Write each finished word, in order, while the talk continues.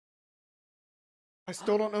I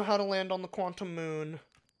still don't know how to land on the quantum moon.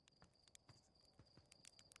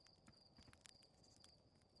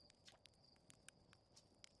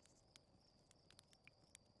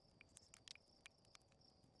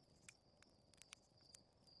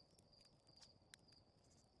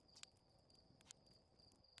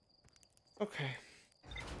 Okay.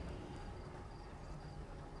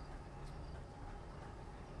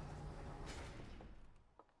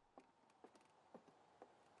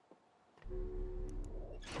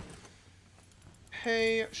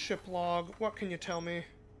 Hey, ship log, what can you tell me?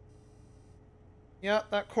 Yeah,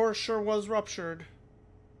 that core sure was ruptured.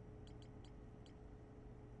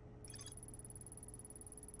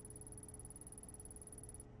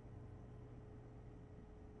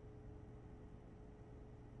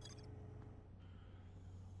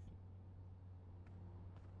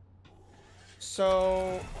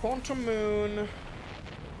 So, quantum moon.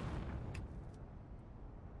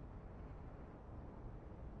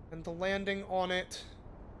 And the landing on it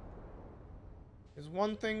is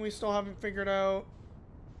one thing we still haven't figured out.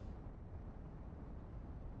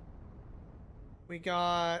 We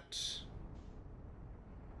got...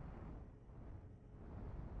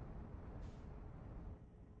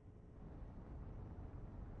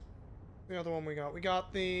 the other one we got. We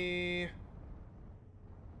got the...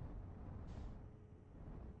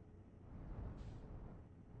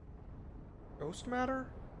 ghost matter?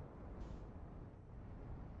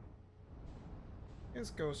 What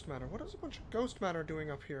is ghost matter? What is a bunch of ghost matter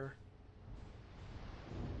doing up here?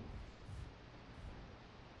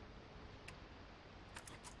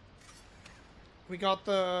 We got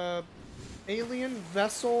the alien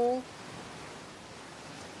vessel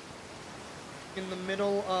in the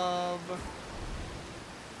middle of...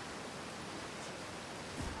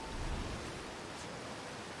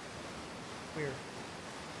 weird.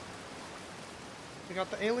 We got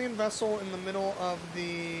the alien vessel in the middle of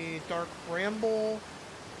the Dark Bramble,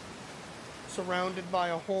 surrounded by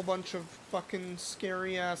a whole bunch of fucking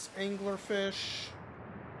scary-ass anglerfish.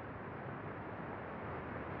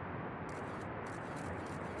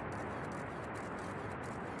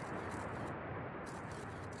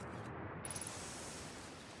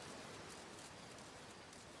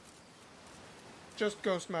 Just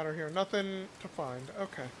ghost matter here. Nothing to find.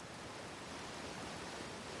 Okay.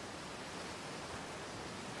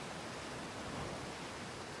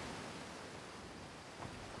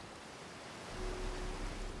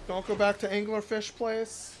 Don't go back to anglerfish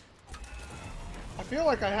place. I feel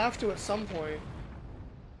like I have to at some point.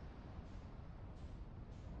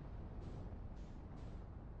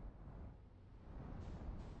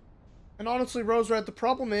 And honestly, Rose Red, the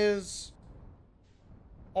problem is...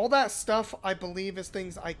 all that stuff, I believe, is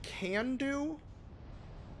things I can do.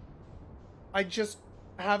 I just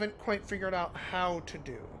haven't quite figured out how to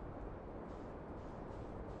do.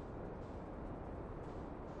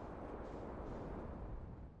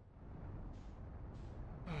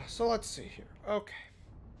 So let's see here. Okay.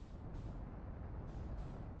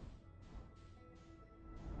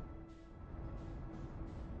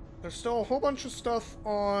 There's still a whole bunch of stuff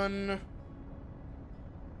on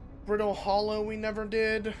Brittle Hollow we never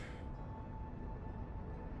did.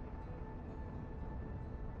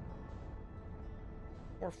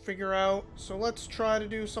 Or figure out. So let's try to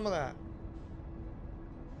do some of that.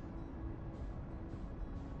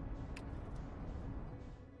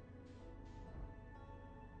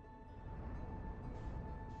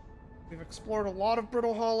 We've explored a lot of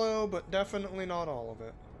Brittle Hollow, but definitely not all of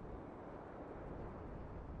it.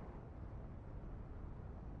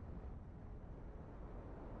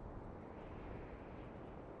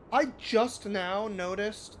 I just now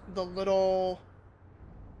noticed the little...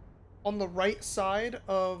 on the right side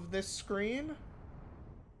of this screen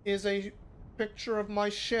is a picture of my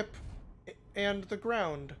ship and the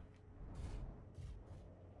ground,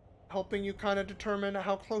 helping you kind of determine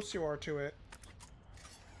how close you are to it.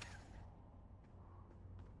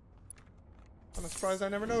 I'm surprised I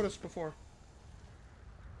never noticed before.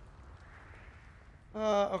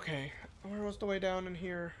 Okay. Where was the way down in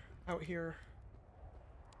here? Out here.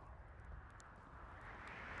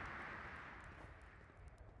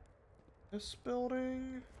 This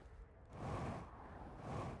building?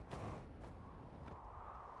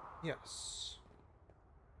 Yes.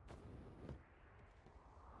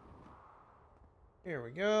 Here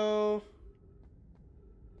we go.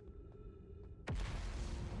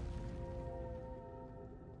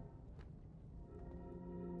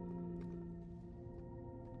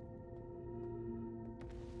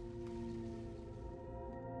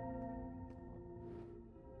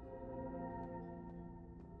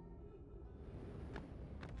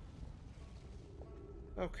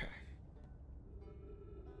 Okay.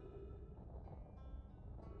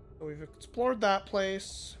 So we've explored that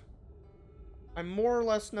place. I more or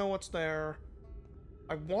less know what's there.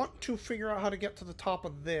 I want to figure out how to get to the top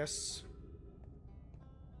of this.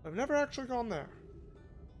 I've never actually gone there.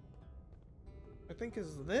 I think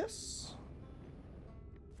is this?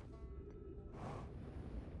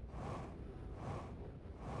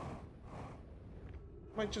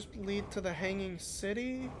 Might just lead to the Hanging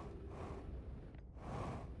City.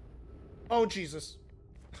 Oh, Jesus.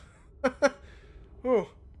 Ooh.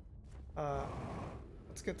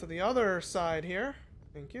 Let's get to the other side here.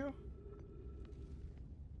 Thank you.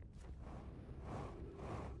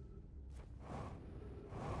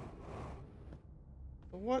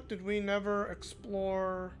 What did we never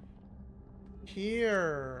explore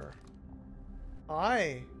here?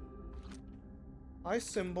 Eye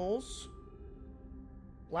symbols.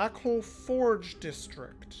 Black Hole Forge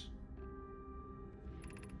District.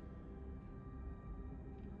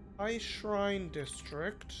 Ice Shrine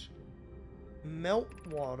District.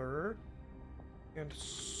 Meltwater. And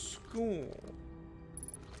School.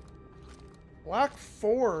 Black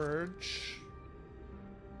Forge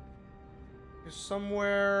is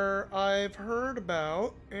somewhere I've heard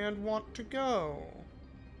about and want to go.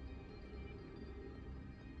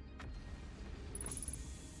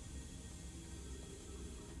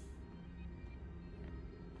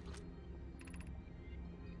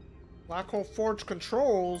 Black Hole Forge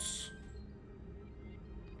controls.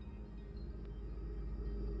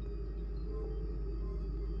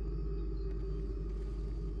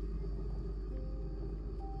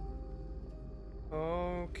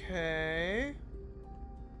 Okay.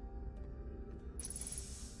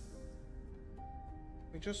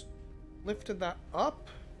 We just lifted that up.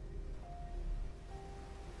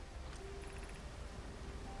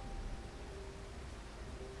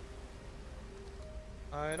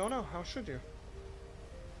 I don't know. How should you?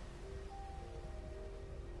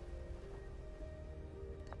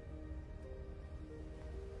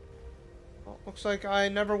 Well, looks like I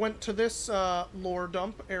never went to this lore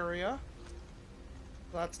dump area.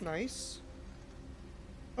 That's nice.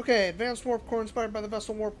 Okay, advanced warp core inspired by the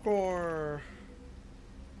vessel warp core.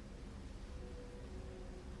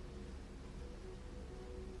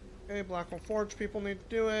 Okay, Black Hole Forge people need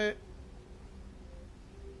to do it.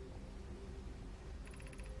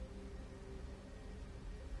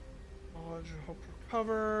 Knowledge, hope,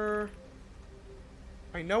 recover.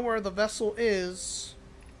 I know where the vessel is,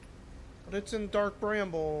 but it's in Dark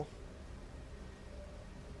Bramble.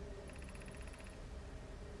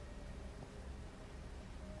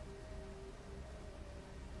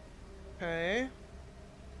 Okay.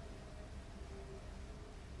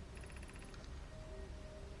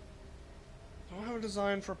 Don't have a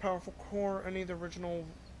design for a powerful core. Any of the original.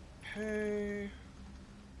 Okay.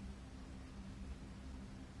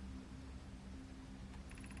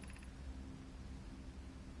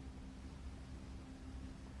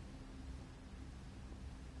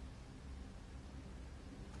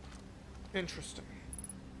 Interesting.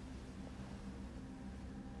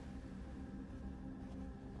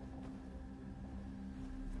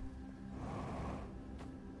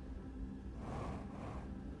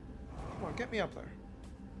 Come on, get me up there.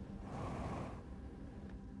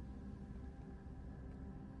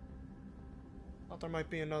 Thought there might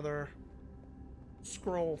be another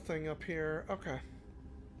scroll thing up here. Okay.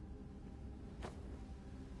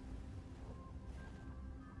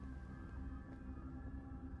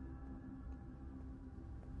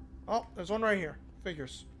 Oh, there's one right here.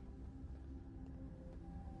 Figures.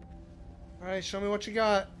 Alright, show me what you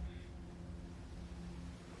got.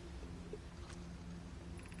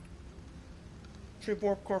 Retrieve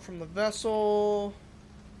warp core from the vessel.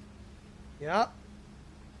 Yep.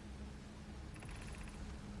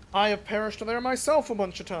 I have perished there myself a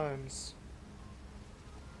bunch of times.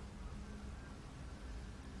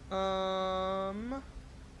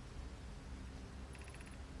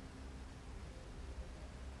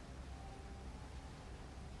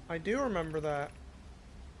 I do remember that.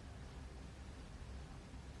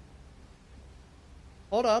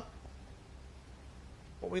 Hold up.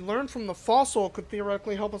 What we learned from the fossil could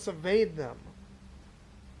theoretically help us evade them.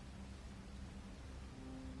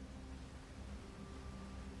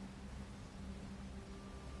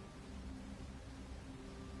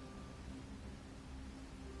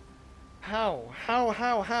 How?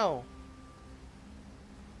 How?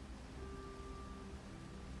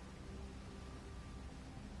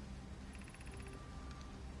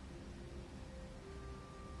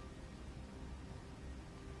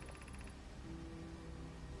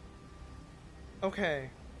 Okay.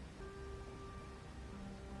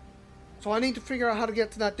 So I need to figure out how to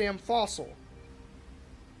get to that damn fossil.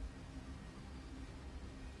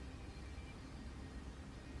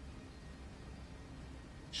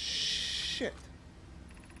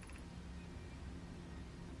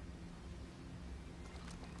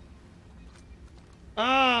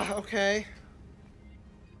 Ah, okay.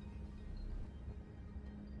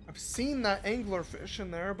 I've seen that anglerfish in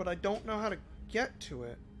there, but I don't know how to get to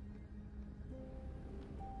it.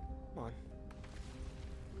 Come on.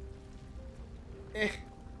 Eh.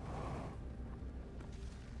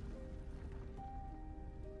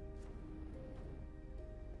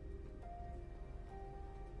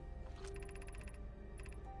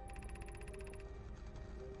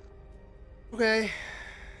 Okay.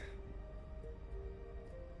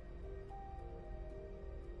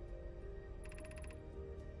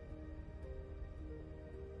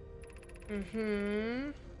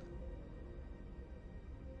 I'm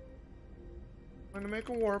gonna make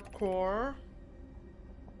a warp core.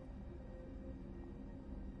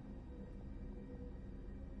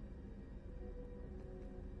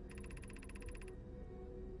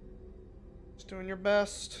 Just doing your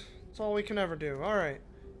best. That's all we can ever do. Alright.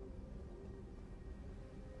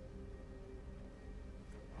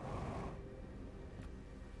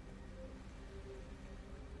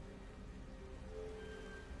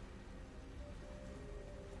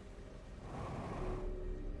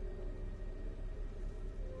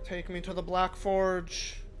 Take me to the Black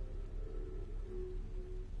Forge.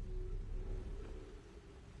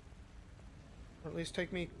 Or at least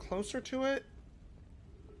take me closer to it.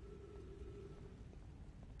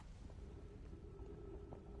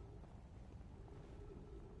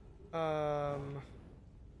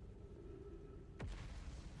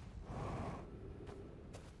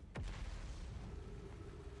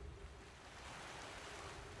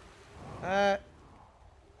 That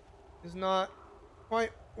is not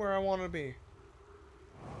quite where I want to be.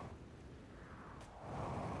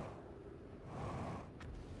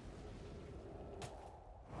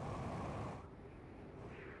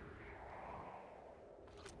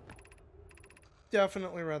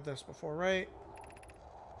 Definitely read this before, right?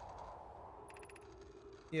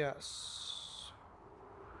 Yes.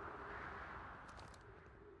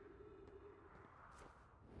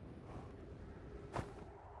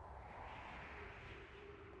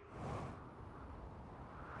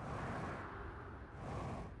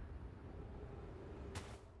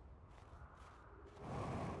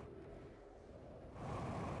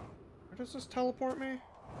 Where does this teleport me?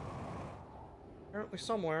 Apparently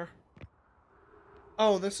somewhere.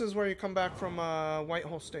 Oh, this is where you come back from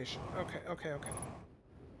Whitehole Station. Okay, okay, okay.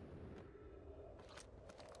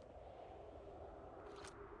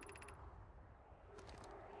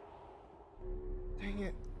 Dang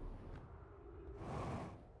it.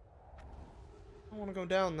 I want to go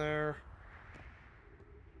down there.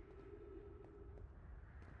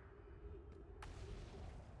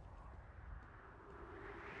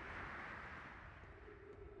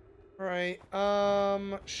 Alright,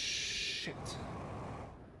 shit.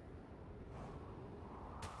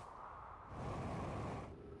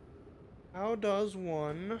 How does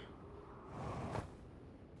one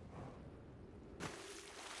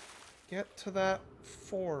get to that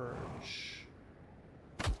forge?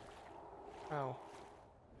 Ow.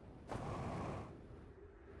 In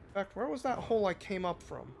fact, where was that hole I came up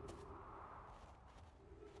from?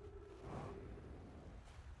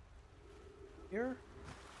 Here?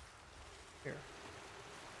 Here.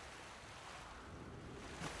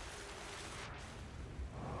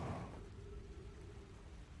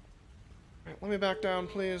 Alright, let me back down,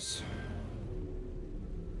 please.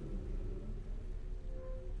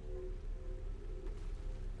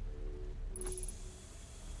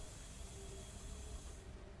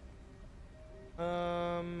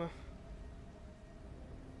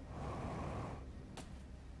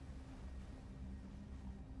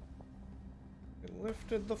 I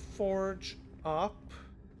lifted the forge up.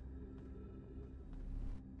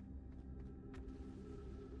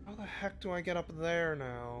 How the heck do I get up there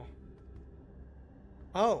now?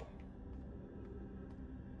 Oh.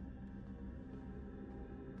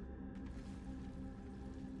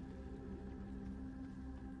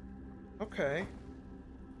 Okay.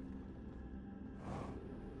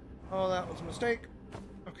 Oh, that was a mistake.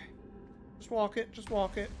 Okay. Just walk it, just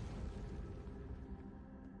walk it.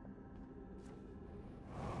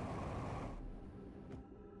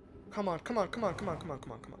 Come on, come on, come on, come on, come on,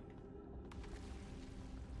 come on, come on.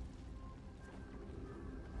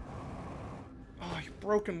 Oh, you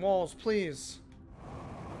broken walls, please.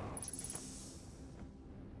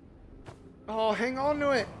 Oh, hang on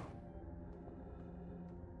to it.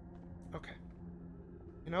 Okay.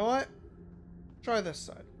 You know what? Try this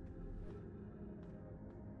side.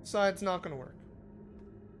 This side's not gonna work.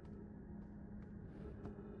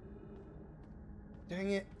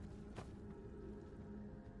 Dang it.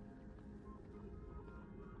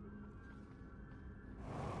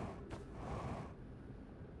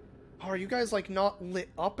 are you guys, like, not lit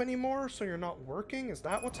up anymore, so you're not working? Is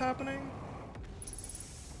that what's happening?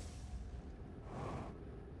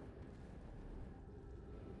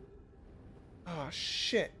 Ah,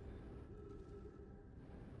 shit.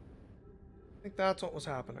 I think that's what was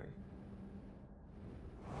happening.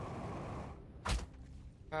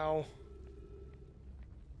 Ow. Okay,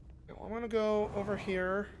 well, I'm gonna go over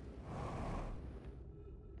here.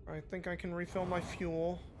 I think I can refill my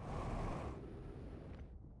fuel.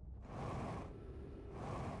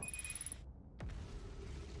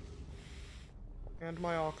 And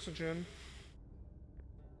my oxygen.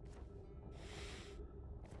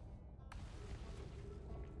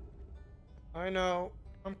 I know.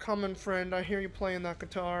 I'm coming, friend. I hear you playing that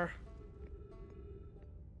guitar.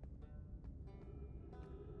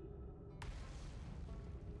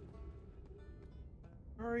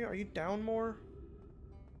 Hurry, are you down more?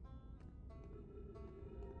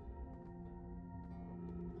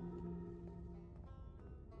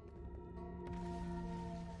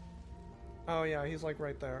 Oh yeah, he's like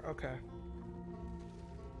right there. Okay.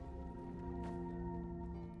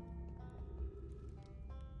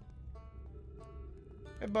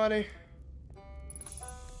 Hey, buddy.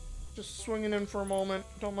 Just swinging in for a moment.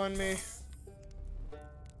 Don't mind me.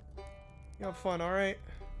 You have fun, alright?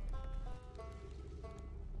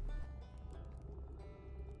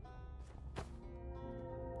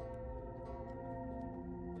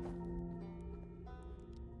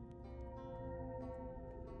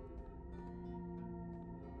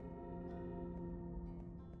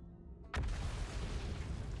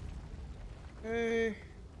 Okay.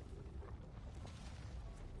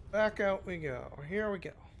 Back out we go. Here we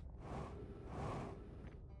go.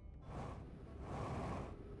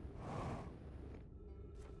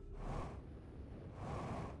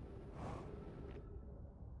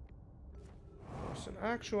 Of course, in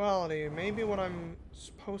actuality, maybe what I'm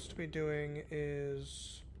supposed to be doing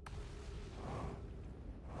is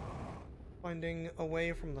finding a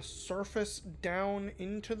way from the surface down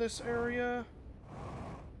into this area.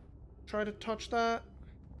 Try to touch that.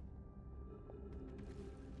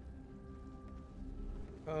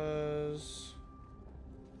 Because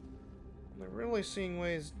I'm really seeing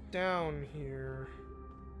ways down here.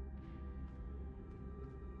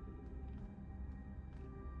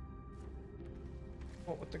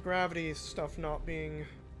 What with the gravity stuff not being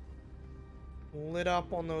lit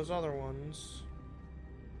up on those other ones.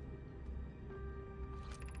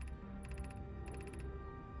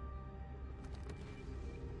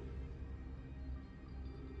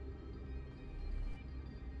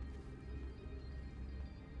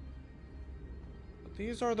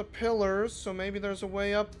 These are the pillars, so maybe there's a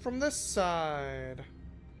way up from this side.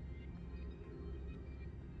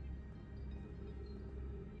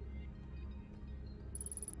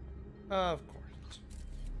 Of course.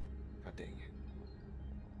 God dang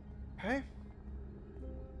it. Okay.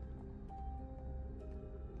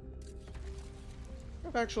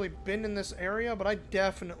 I've actually been in this area, but I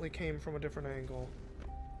definitely came from a different angle.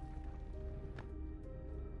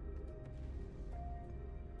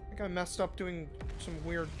 I think I messed up doing some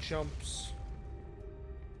weird jumps.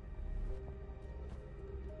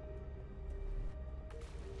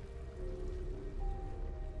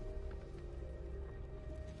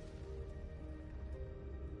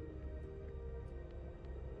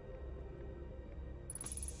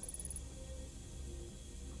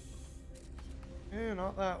 Eh,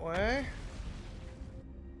 not that way.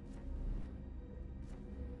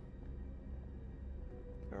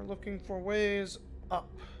 We're looking for ways up.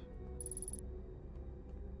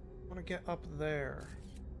 I want to get up there.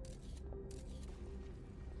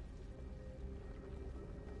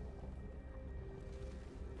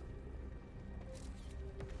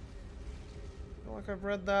 I feel like I've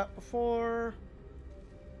read that before.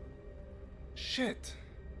 Shit.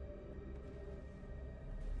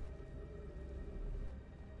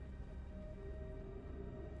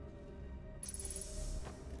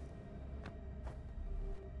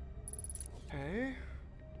 Okay.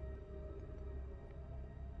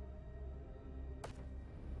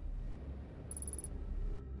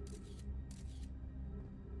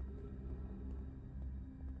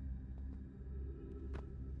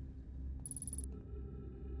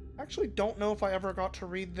 I actually don't know if I ever got to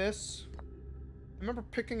read this. I remember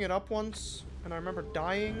picking it up once, and I remember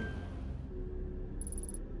dying.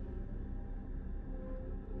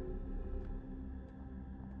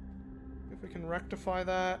 If we can rectify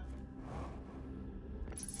that.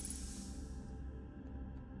 As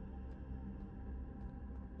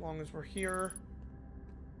long as we're here.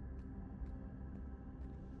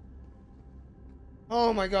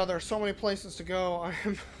 Oh my god, there are so many places to go. I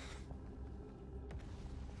am...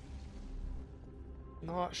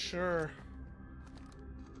 Not sure.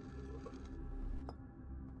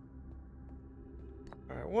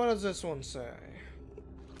 Alright, what does this one say?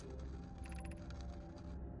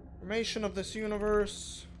 Formation of this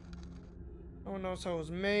universe. No one knows how it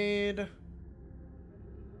was made.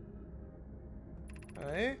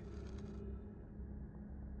 Okay.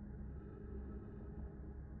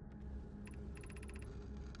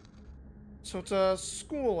 So it's a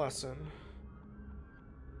school lesson.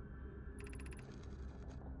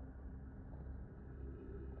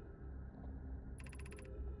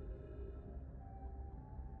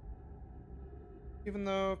 Even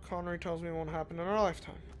though Connery tells me it won't happen in our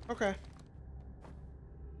lifetime. Okay.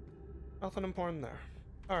 Nothing important there.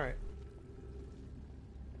 Alright.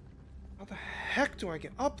 How the heck do I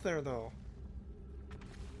get up there, though?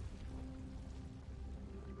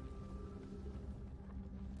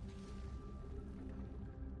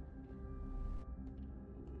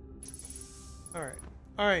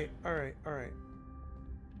 Alright. Alright.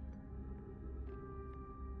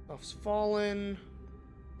 Stuff's fallen.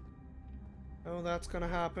 Oh, that's gonna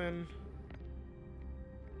happen.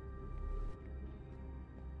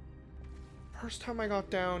 First time I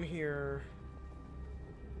got down here...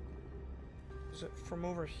 Is it from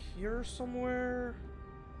over here somewhere?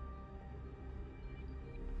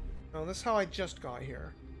 No, this is how I just got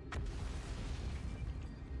here.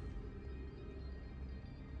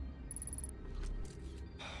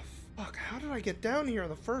 Oh, fuck, how did I get down here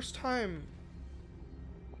the first time?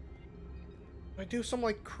 Did I do some,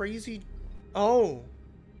 like, crazy... Oh!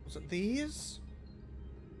 Was it these?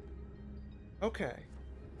 Okay.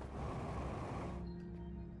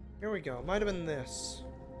 Here we go. Might have been this.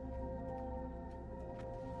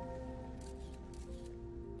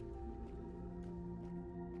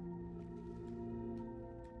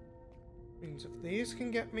 Means if these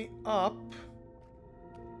can get me up,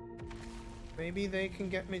 maybe they can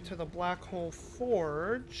get me to the Black Hole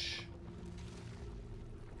Forge.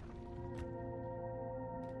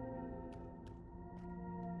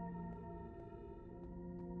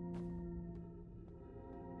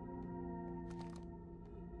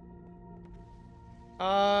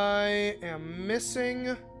 I am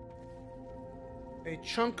missing a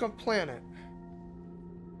chunk of planet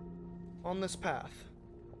on this path.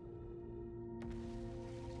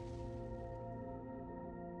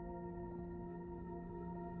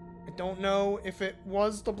 I don't know if it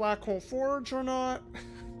was the Black Hole Forge or not,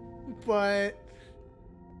 but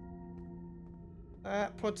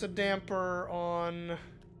that puts a damper on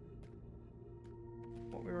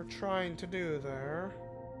what we were trying to do there.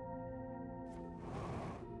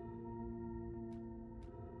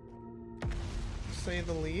 To say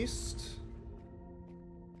the least.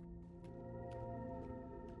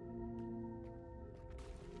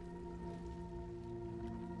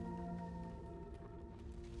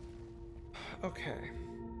 Okay.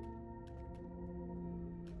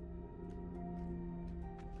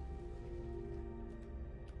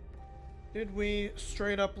 Did we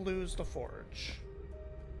straight up lose the forge?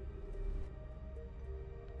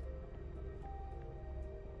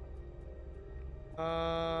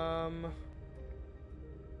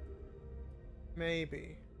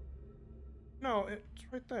 Maybe. No, it's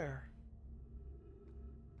right there.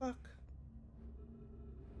 Look.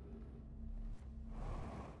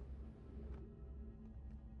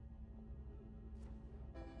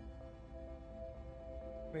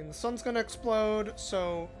 I mean, the sun's gonna explode,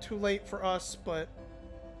 so too late for us, but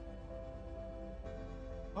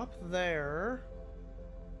up there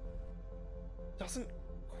doesn't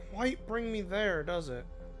quite bring me there, does it?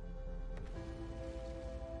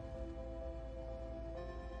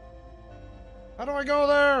 How do I go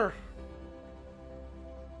there?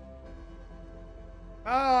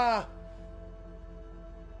 Ah!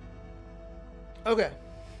 Okay.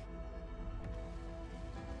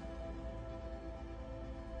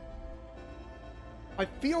 I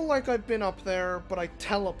feel like I've been up there, but I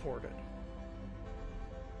teleported.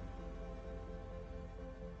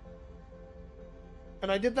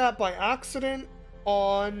 And I did that by accident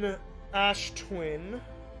on Ash Twin.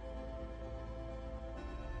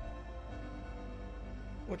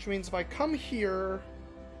 Which means if I come here,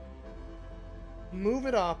 move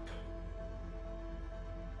it up.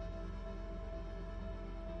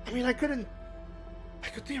 I mean, I could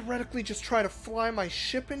theoretically just try to fly my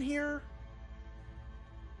ship in here.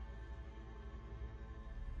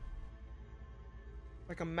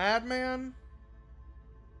 Like a madman.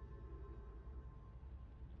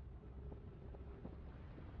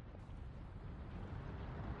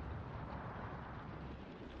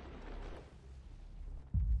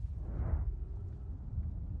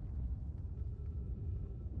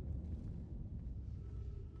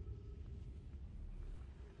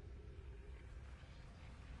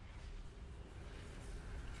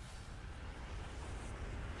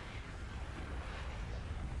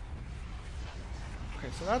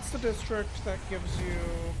 Okay, so that's the district that gives you...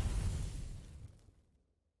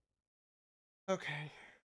 Okay.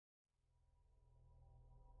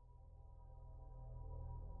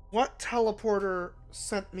 What teleporter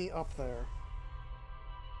sent me up there?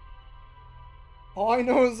 All I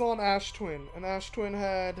know is on Ash Twin, and Ash Twin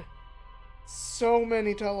had so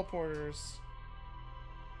many teleporters.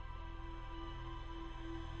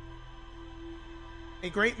 A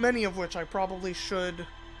great many of which I probably should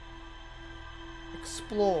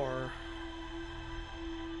explore.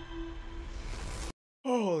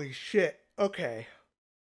 Holy shit. Okay.